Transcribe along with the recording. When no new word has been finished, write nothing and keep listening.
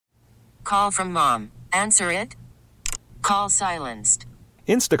Call from mom. Answer it. Call silenced.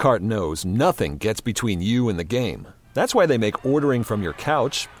 Instacart knows nothing gets between you and the game. That's why they make ordering from your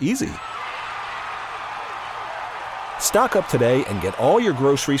couch easy. Stock up today and get all your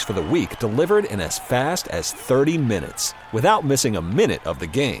groceries for the week delivered in as fast as 30 minutes without missing a minute of the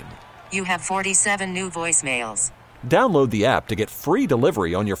game. You have 47 new voicemails. Download the app to get free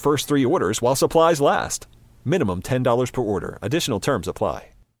delivery on your first 3 orders while supplies last. Minimum $10 per order. Additional terms apply.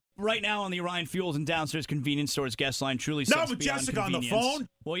 Right now on the Orion Fuels and Downstairs Convenience Stores guest line, truly sets Not with beyond Jessica on the convenience. phone?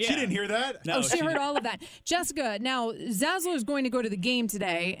 Well, yeah. She didn't hear that? No, she heard all of that. Jessica, now, Zaslow is going to go to the game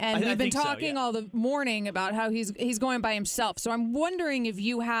today, and we've been talking all the morning about how he's going by himself. So I'm wondering if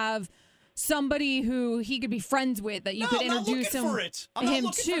you have somebody who he could be friends with that you could introduce him to,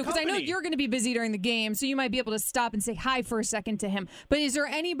 because I know you're going to be busy during the game, so you might be able to stop and say hi for a second to him. But is there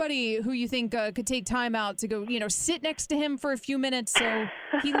anybody who you think could take time out to go, sit next to him for a few minutes so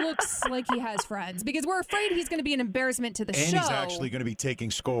he looks like he has friends? Because we're afraid he's going to be an embarrassment to the show. And he's actually going to be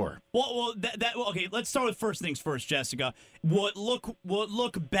taking score. Well, okay. Let's start with first things first, Jessica. Will it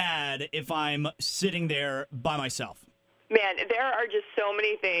look bad if I'm sitting there by myself? Man, there are just so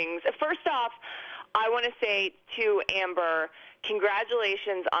many things. First off, I want to say to Amber,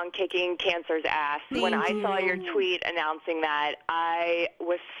 congratulations on kicking cancer's ass. When I saw your tweet announcing that, I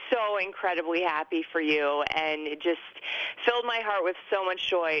was so incredibly happy for you, and it just filled my heart with so much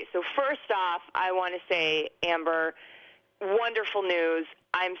joy. So first off, I want to say, Amber, wonderful news.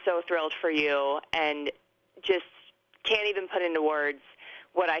 I'm so thrilled for you, and just can't even put into words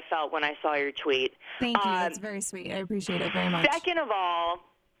what I felt when I saw your tweet. Thank you. That's very sweet. I appreciate it very much. Second of all,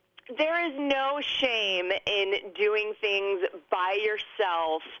 there is no shame in doing things by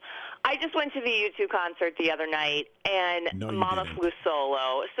yourself. I just went to the U2 concert the other night, and Mama flew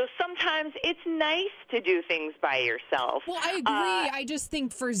solo. So sometimes it's nice to do things by yourself. Well, I agree. I just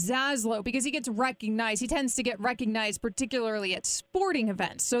think for Zaslow, because he gets recognized, he tends to get recognized particularly at sporting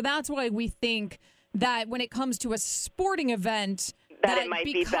events. So that's why we think that when it comes to a sporting event, that it might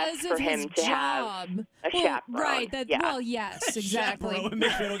be best for him to have a chaperone. Right. Well, yes, exactly. Chaperone.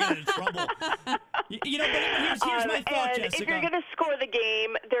 Make sure I don't get into trouble. But here's my thought, Jessica. If you're going to score the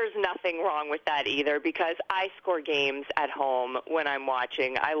game, there's nothing wrong with that either, because I score games at home when I'm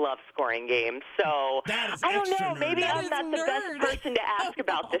watching. I love scoring games. So I don't know. Maybe I'm not the best person to ask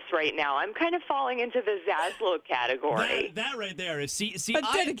about this right now. I'm kind of falling into the Zaslow category. That right there is But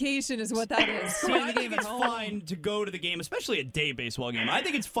dedication is what that is. See, I think it's fine to go to the game, especially a day-based baseball game. I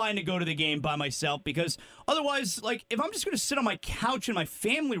think it's fine to go to the game by myself, because otherwise, if I'm just going to sit on my couch in my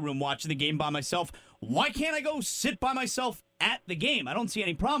family room watching the game by myself, why can't I go sit by myself at the game? I don't see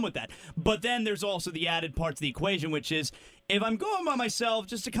any problem with that. But then there's also the added part to the equation, which is if I'm going by myself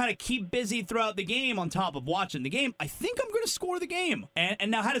just to kind of keep busy throughout the game on top of watching the game, I think I'm going to score the game. And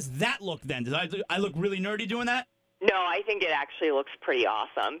now how does that look then? Does I look really nerdy doing that? No, I think it actually looks pretty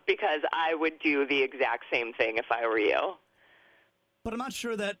awesome, because I would do the exact same thing if I were you. But I'm not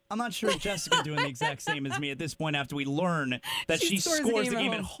sure Jessica doing the exact same as me at this point after we learn that she scores the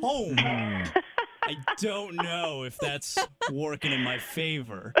game at home. I don't know if that's working in my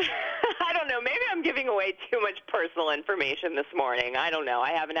favor. I don't know. Maybe I'm giving away too much personal information this morning. I don't know.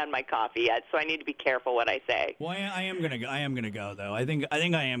 I haven't had my coffee yet, so I need to be careful what I say. Well, I am gonna go though. I think I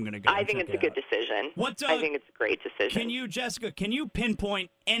am gonna go. I think it's a good decision. I think it's a great decision. Jessica, can you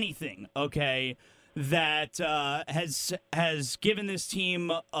pinpoint anything, okay, that has given this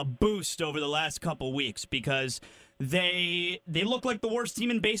team a boost over the last couple weeks? Because they look like the worst team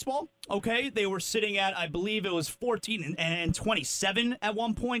in baseball, okay? They were sitting at, I believe it was 14 and 27 at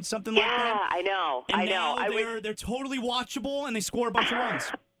one point, something like that. Yeah, I know. And now they're totally watchable, and they score a bunch of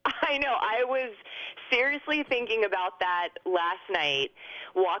runs. I know. I was seriously thinking about that last night,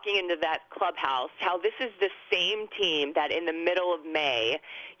 walking into that clubhouse, how this is the same team that in the middle of May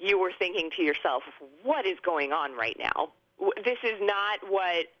you were thinking to yourself, what is going on right now? This is not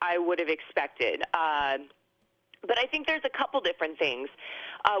what I would have expected. But I think there's a couple different things.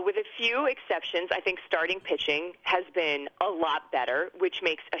 With a few exceptions, I think starting pitching has been a lot better, which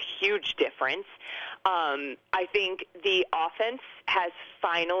makes a huge difference. I think the offense has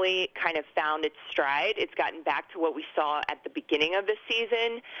finally kind of found its stride. It's gotten back to what we saw at the beginning of the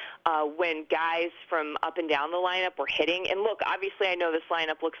season, when guys from up and down the lineup were hitting. And look, obviously I know this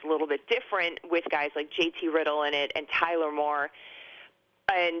lineup looks a little bit different with guys like J.T. Riddle in it and Tyler Moore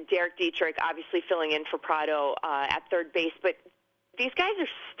and Derek Dietrich obviously filling in for Prado at third base. But these guys are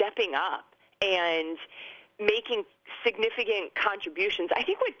stepping up and making significant contributions. I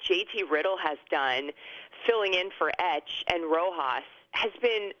think what J.T. Riddle has done filling in for Etch and Rojas has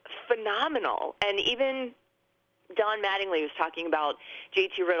been phenomenal. And even Don Mattingly was talking about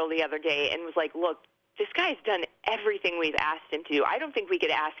JT Riddle the other day and was like, look, this guy's done everything we've asked him to do. I don't think we could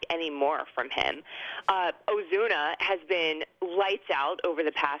ask any more from him. Ozuna has been lights out over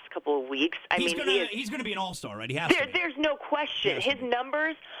the past couple of weeks. He's going to be an all-star, right? He has to be. There's no question. His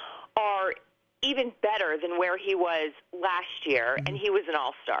numbers are even better than where he was last year, and he was an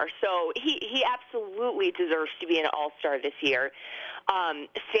all-star. So he absolutely deserves to be an all-star this year.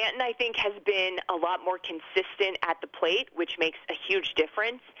 Stanton, I think, has been a lot more consistent at the plate, which makes a huge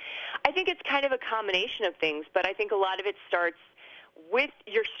difference. I think it's kind of a combination of things, but I think a lot of it starts with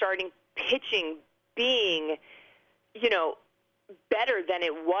your starting pitching being, better than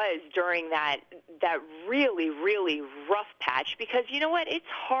it was during that really, really rough patch. Because you know what? It's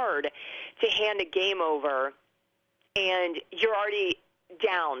hard to hand a game over and you're already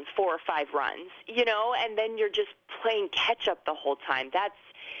down 4 or 5 runs, and then you're just playing catch up the whole time.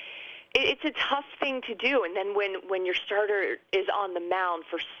 It's a tough thing to do. And then when your starter is on the mound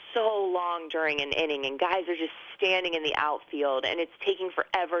for so long during an inning and guys are just standing in the outfield and it's taking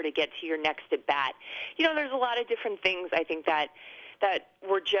forever to get to your next at bat, there's a lot of different things I think that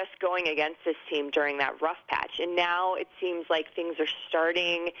were just going against this team during that rough patch. And now it seems like things are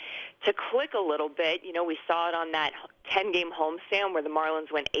starting to click a little bit. We saw it on that 10-game homestand where the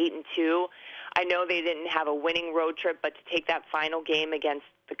Marlins went 8-2. I know they didn't have a winning road trip, but to take that final game against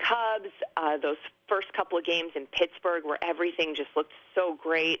the Cubs, those first couple of games in Pittsburgh where everything just looked so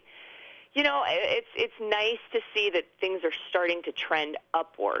great. It's nice to see that things are starting to trend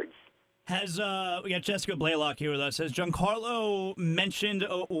upwards. We got Jessica Blaylock here with us. Has Giancarlo mentioned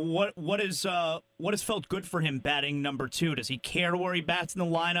what has felt good for him batting number 2? Does he care where he bats in the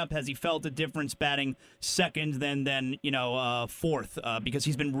lineup? Has he felt a difference batting second than fourth? Because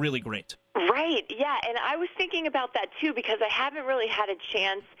he's been really great. Right, yeah, and I was thinking about that too because I haven't really had a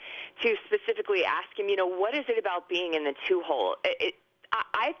chance to specifically ask him, what is it about being in the 2-hole?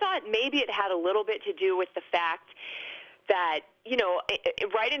 I thought maybe it had a little bit to do with the fact that,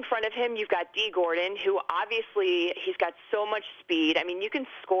 right in front of him, you've got D. Gordon, who obviously he's got so much speed. I mean, you can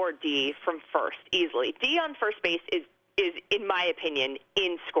score D from first easily. D on first base is, in my opinion,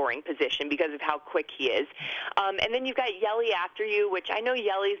 in scoring position because of how quick he is. And then you've got Yelly after you, which I know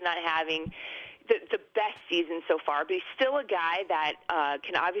Yelly's not having the best season so far, but he's still a guy that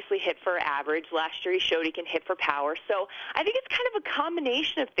can obviously hit for average. Last year he showed he can hit for power. So I think it's kind of a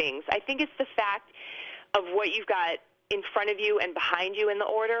combination of things. I think it's the fact of what you've got in front of you and behind you in the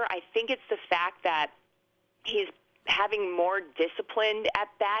order. I think it's the fact that he's having more disciplined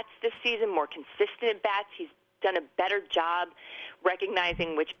at-bats this season, more consistent at-bats. He's done a better job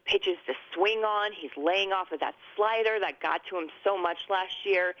recognizing which pitches to swing on. He's laying off of that slider that got to him so much last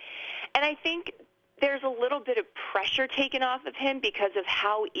year. And I think there's a little bit of pressure taken off of him because of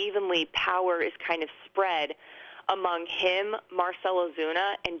how evenly power is kind of spread among him, Marcell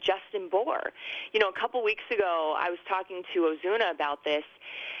Ozuna, and Justin Bour. A couple weeks ago, I was talking to Ozuna about this,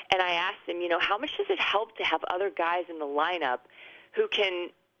 and I asked him, how much does it help to have other guys in the lineup who can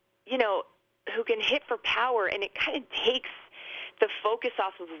hit for power, and it kind of takes the focus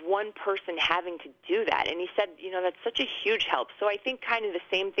off of one person having to do that. And he said, that's such a huge help. So I think kind of the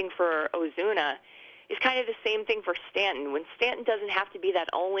same thing for Ozuna is kind of the same thing for Stanton. When Stanton doesn't have to be that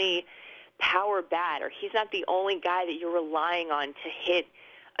only power batter, he's not the only guy that you're relying on to hit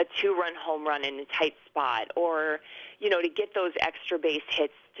a 2-run home run in a tight spot or, to get those extra base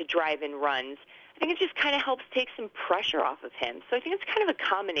hits to drive in runs. I think it just kind of helps take some pressure off of him. So I think it's kind of a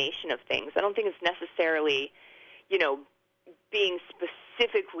combination of things. I don't think it's necessarily, being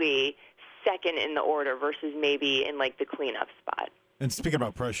specifically second in the order versus maybe in like the cleanup spot. And speaking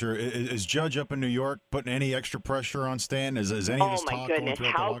about pressure, is Judge up in New York putting any extra pressure on Stan? Is any of this talk going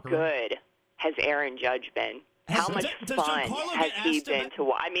throughout the locker room? How good has Aaron Judge been? How much fun has he been to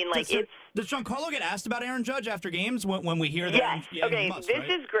watch? I mean, does Giancarlo get asked about Aaron Judge after games when we hear that? Yes. Okay, this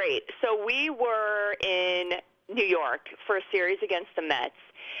is great. So we were in New York for a series against the Mets,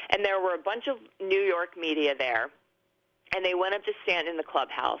 and there were a bunch of New York media there, and they went up to Stan in the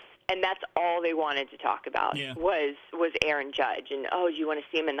clubhouse, and that's all they wanted to talk about was Aaron Judge. And, you want to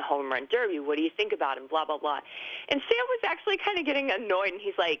see him in the home run derby. What do you think about him? Blah, blah, blah. And Stan was actually kind of getting annoyed, and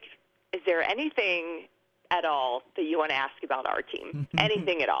he's like, is there anything at all that you want to ask about our team?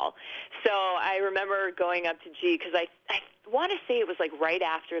 Anything at all? So I remember going up to G because I want to say it was like right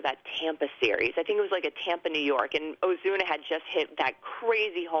after that Tampa series. I think it was like a Tampa, New York, and Ozuna had just hit that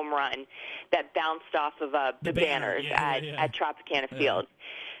crazy home run that bounced off of the banners at Tropicana Field.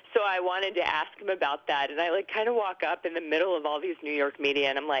 So I wanted to ask him about that, and I kind of walk up in the middle of all these New York media,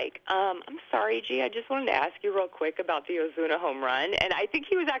 and I'm like, I'm sorry, G, I just wanted to ask you real quick about the Ozuna home run. And I think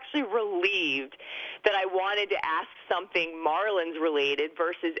he was actually relieved that I wanted to ask something Marlins related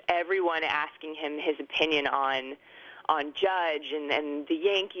versus everyone asking him his opinion on Judge and the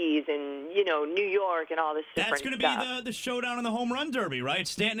Yankees and, New York and all this different stuff. That's going to be the showdown in the home run derby, right?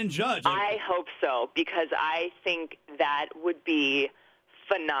 Stanton and Judge. I hope so, because I think that would be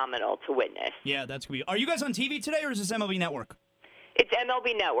phenomenal to witness. Yeah, that's going to be. Are you guys on TV today, or is this MLB Network? It's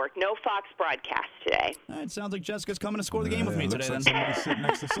MLB Network. No Fox broadcast today. It sounds like Jessica's coming to score the game with me today. Like somebody's sitting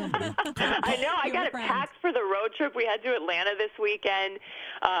next to somebody. I know. I got it packed for the road trip. We had to Atlanta this weekend.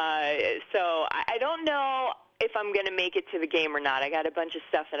 So I don't know if I'm going to make it to the game or not. I got a bunch of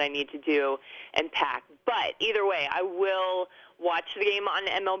stuff that I need to do and pack. But either way, I will watch the game on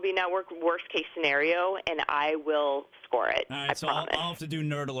MLB Network, worst case scenario, and I will score it. All right, so I'll have to do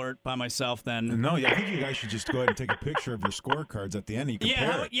Nerd Alert by myself then. No, I think you guys should just go ahead and take a picture of your scorecards at the end and you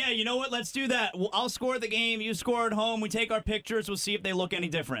compare it. Yeah, you know what? Let's do that. I'll score the game, you score at home, we take our pictures, we'll see if they look any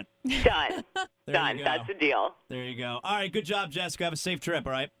different. Done. Done. That's the deal. There you go. All right, good job, Jessica. Have a safe trip,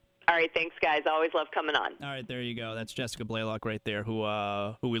 all right? All right, thanks, guys. Always love coming on. All right, there you go. That's Jessica Blaylock right there, who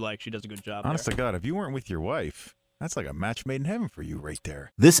we like. She does a good job. Honest to God, if you weren't with your wife, that's like a match made in heaven for you right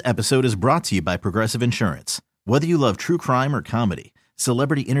there. This episode is brought to you by Progressive Insurance. Whether you love true crime or comedy,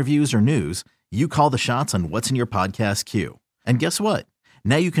 celebrity interviews or news, you call the shots on what's in your podcast queue. And guess what?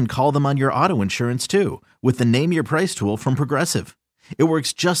 Now you can call them on your auto insurance too with the Name Your Price tool from Progressive. It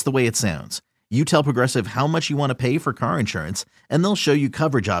works just the way it sounds. You tell Progressive how much you want to pay for car insurance, and they'll show you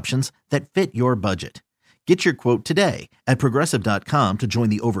coverage options that fit your budget. Get your quote today at Progressive.com to join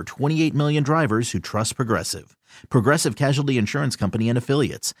the over 28 million drivers who trust Progressive. Progressive Casualty Insurance Company and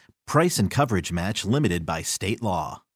Affiliates. Price and coverage match limited by state law.